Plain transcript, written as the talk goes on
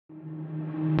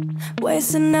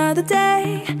Waste another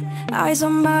day, eyes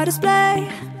on my display.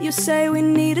 You say we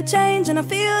need a change, and I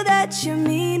feel that you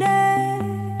mean it.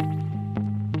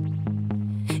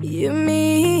 You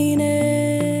mean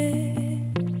it.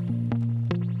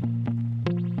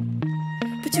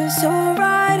 But you're so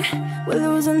right, we're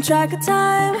losing track of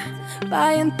time,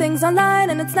 buying things online,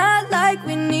 and it's not like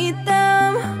we need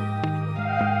them.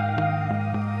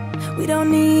 We don't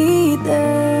need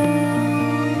them.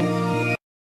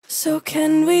 So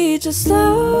can we just slow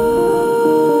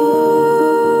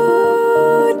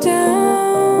down?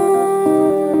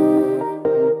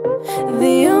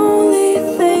 The only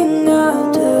thing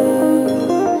I'll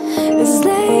do is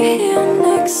lay here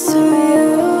next to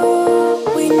you.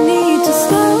 We need to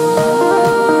slow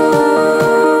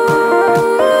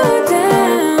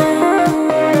down.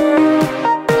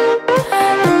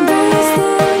 Embrace the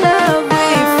love we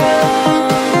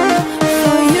found.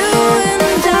 For you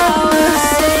and I were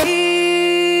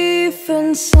safe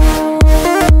and sound.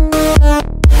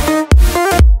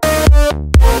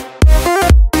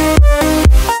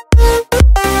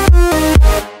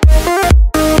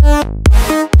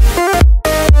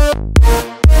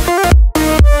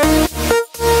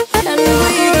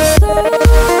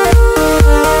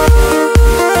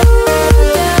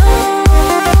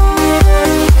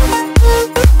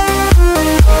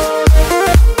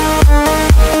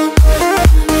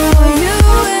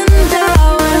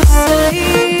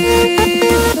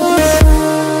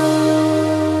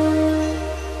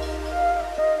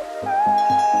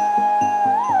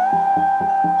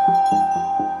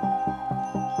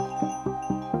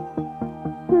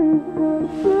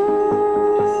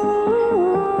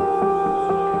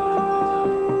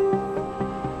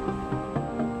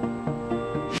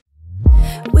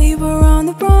 We were on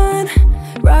the run,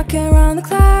 rocking around the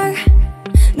clock.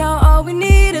 Now all we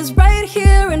need is right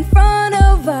here in front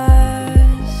of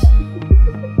us.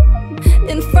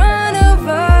 In front of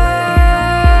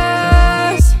us.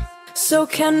 So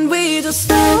can we just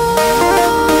slow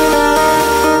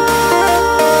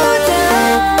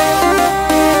down?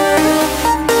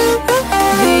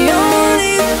 The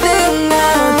only thing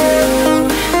I'll do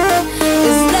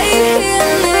is lay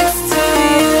here next to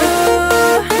you.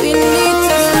 We need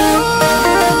to slow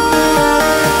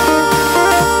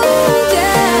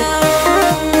down.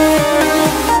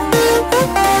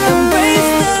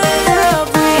 Embrace the love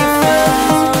we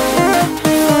found.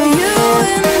 For you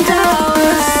and I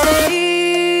were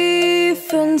safe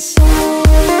and sound.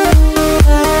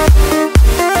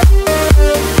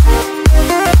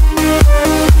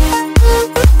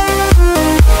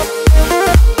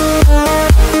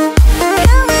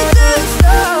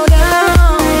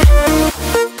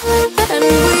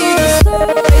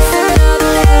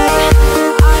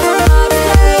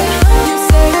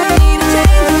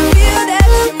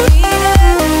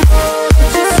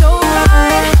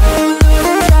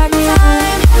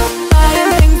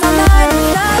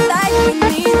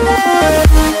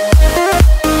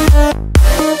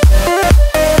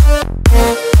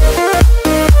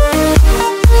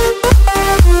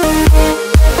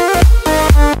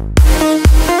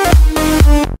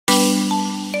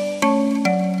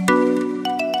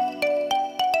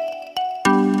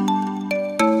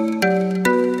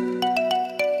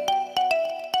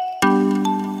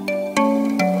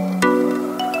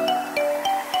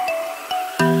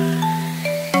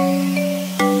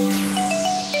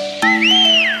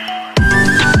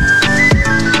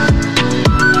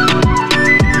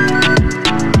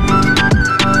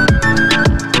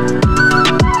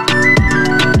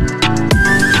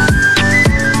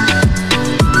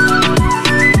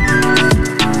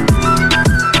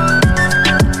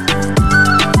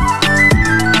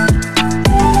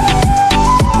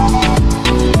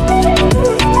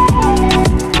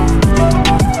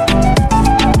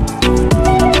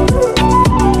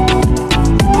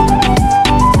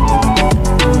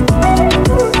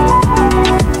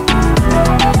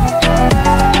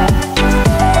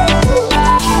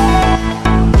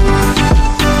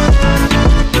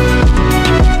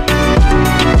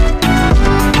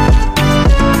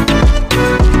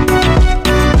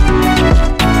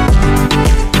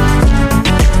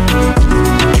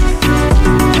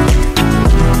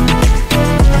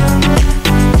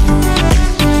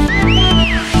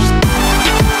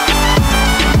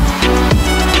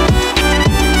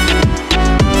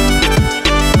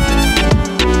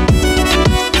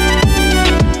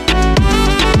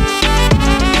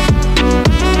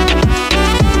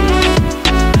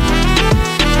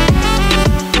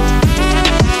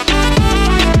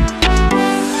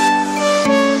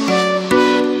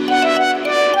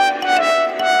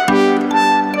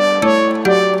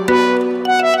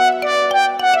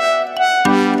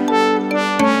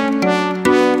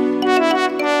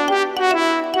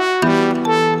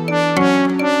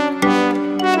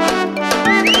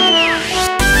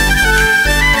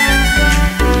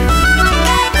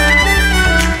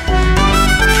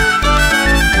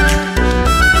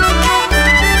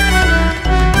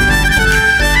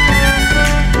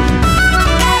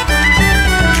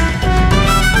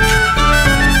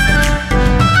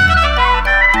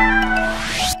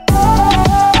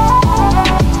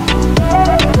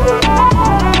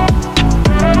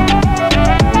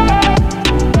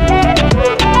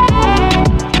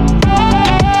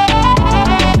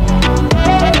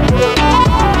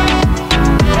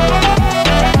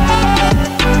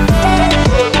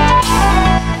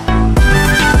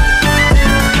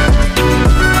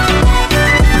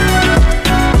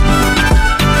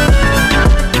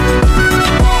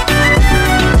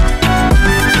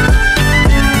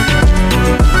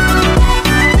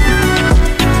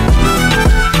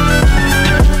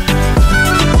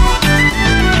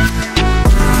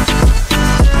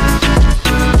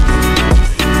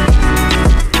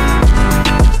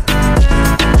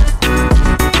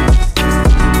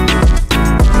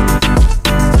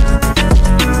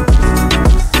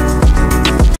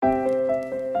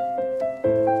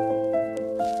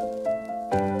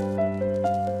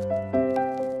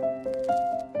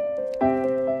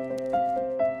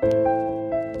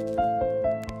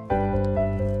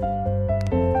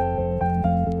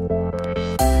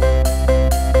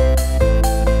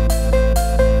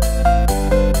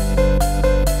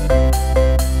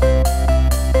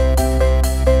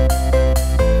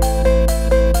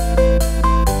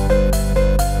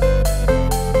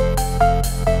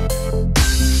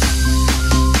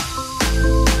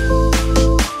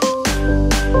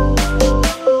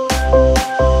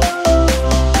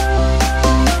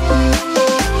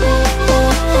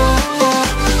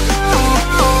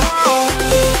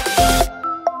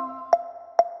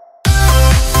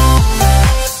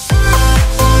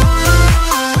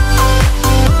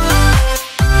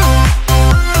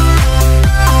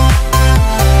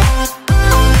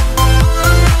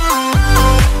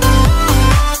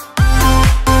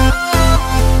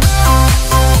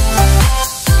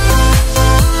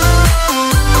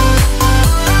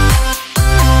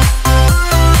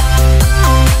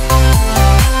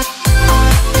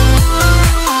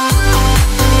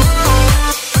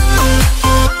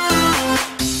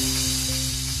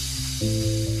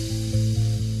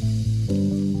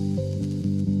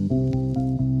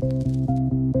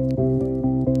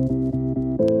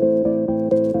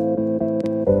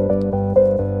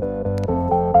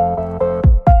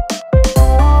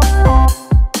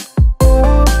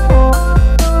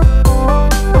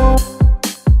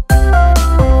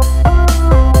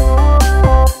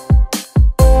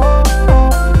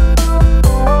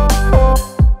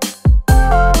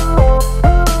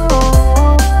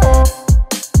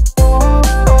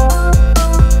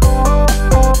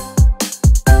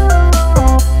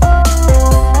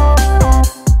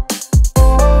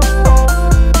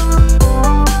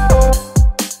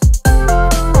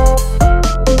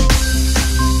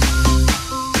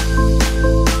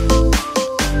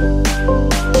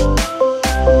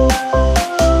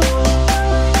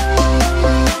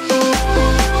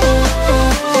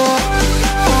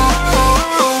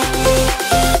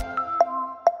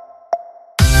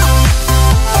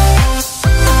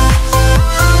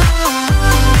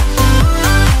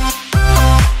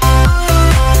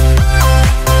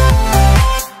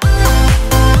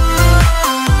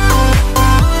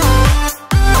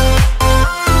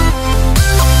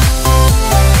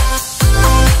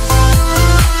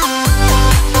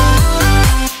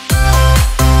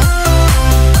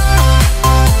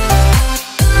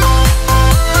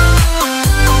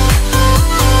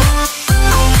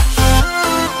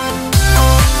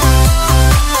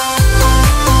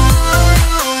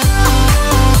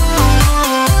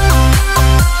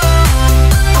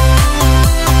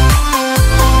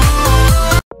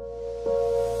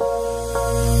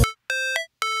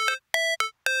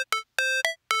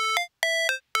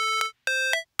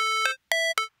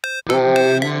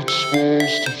 Never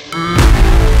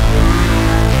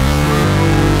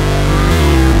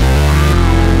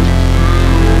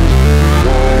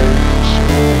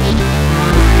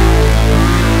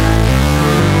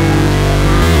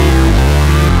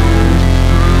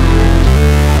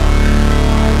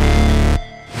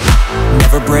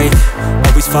break,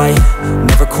 always fight,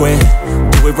 never quit,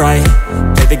 do it right,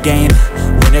 play the game,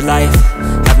 win it life,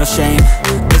 have no shame,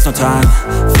 there's no time,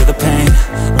 feel the pain,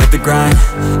 live the grind,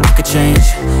 I could change,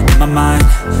 in my mind,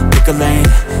 pick a lane,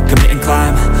 commit and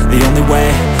climb, the only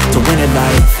way to win it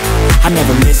life, I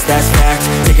never miss, that's fact,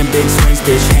 taking big swings,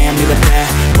 bitch, hand me the bat,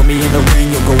 put me in the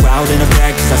ring, you'll go out in a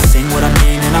bag, cause I sing what I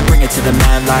mean and I bring it to the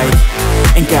mad light,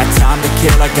 ain't got time to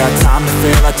kill, I got time to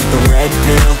feel, I took the red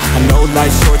pill, I know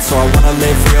life's short so I wanna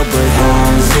live real, but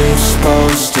how's it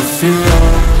supposed to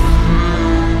feel?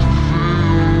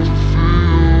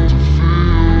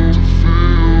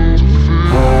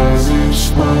 How's it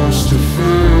supposed to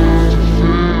feel?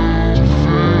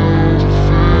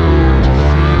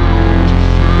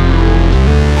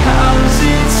 How's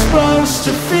it supposed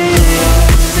to feel?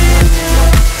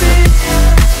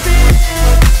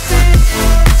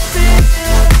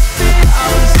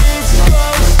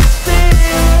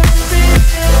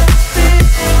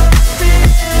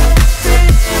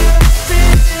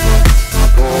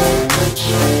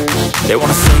 They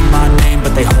wanna say my name,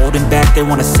 but they holding back. They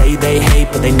wanna say they hate,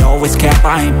 but they know it's cap.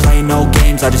 I ain't play no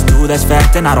games, I just do, that's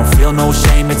fact. And I don't feel no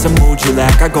shame, it's a mood you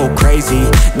lack. I go crazy,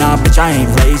 nah bitch I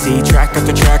ain't lazy. Track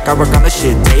after track, I work on this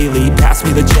shit daily. Pass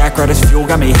me the jack, right as fuel,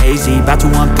 got me hazy. About to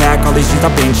unpack all these things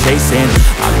I've been chasing.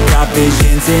 I've got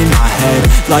visions in my head,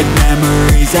 like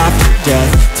memories after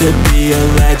death. To be a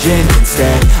legend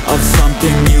instead of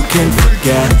something you can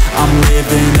forget. I'm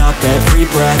living up every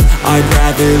breath, I'd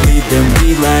rather lead than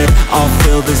be led. I'll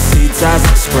fill the seats as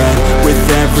I spread with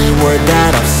every word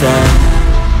that I've said.